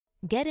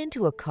Get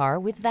into a car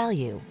with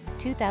value.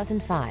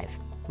 2005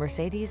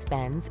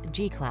 Mercedes-Benz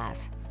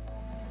G-Class.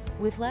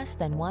 With less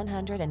than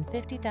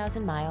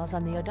 150,000 miles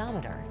on the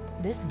odometer,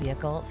 this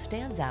vehicle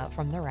stands out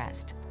from the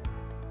rest.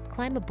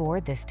 Climb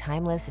aboard this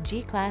timeless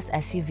G-Class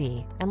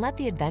SUV and let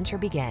the adventure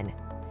begin.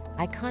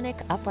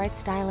 Iconic upright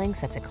styling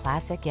sets a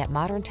classic yet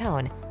modern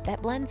tone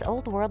that blends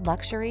old-world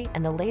luxury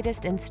and the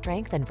latest in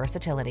strength and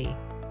versatility.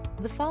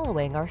 The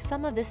following are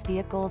some of this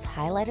vehicle's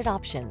highlighted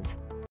options: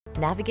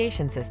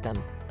 navigation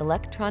system,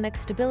 electronic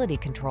stability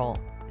control,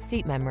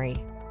 seat memory,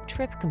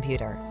 trip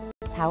computer,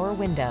 power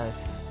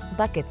windows,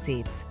 bucket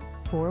seats,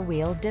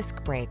 four-wheel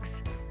disc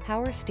brakes,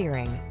 power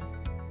steering.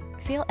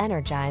 Feel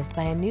energized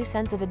by a new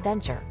sense of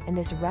adventure in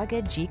this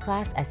rugged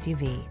G-Class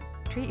SUV.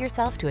 Treat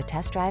yourself to a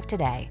test drive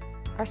today.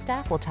 Our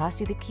staff will toss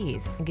you the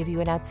keys and give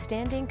you an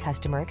outstanding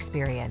customer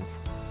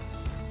experience.